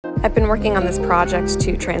I've been working on this project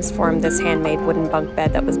to transform this handmade wooden bunk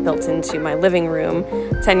bed that was built into my living room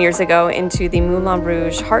 10 years ago into the Moulin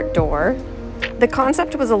Rouge heart door. The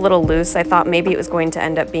concept was a little loose. I thought maybe it was going to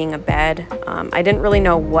end up being a bed. I didn't really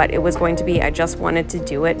know what it was going to be. I just wanted to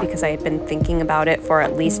do it because I had been thinking about it for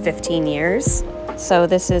at least 15 years. So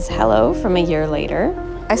this is hello from a year later.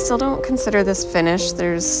 I still don't consider this finished.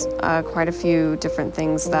 There's quite a few different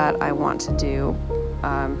things that I want to do.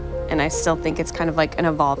 And I still think it's kind of like an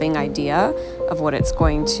evolving idea of what it's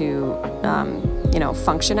going to,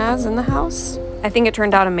 function as in the house. I think it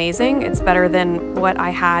turned out amazing. It's better than what I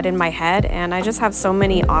had in my head, and I just have so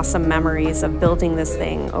many awesome memories of building this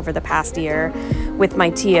thing over the past year with my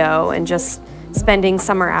Tio and just spending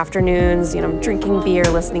summer afternoons, drinking beer,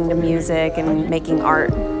 listening to music, and making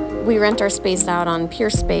art. We rent our space out on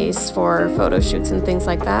Pure Space for photo shoots and things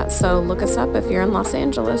like that, so look us up if you're in Los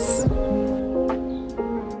Angeles.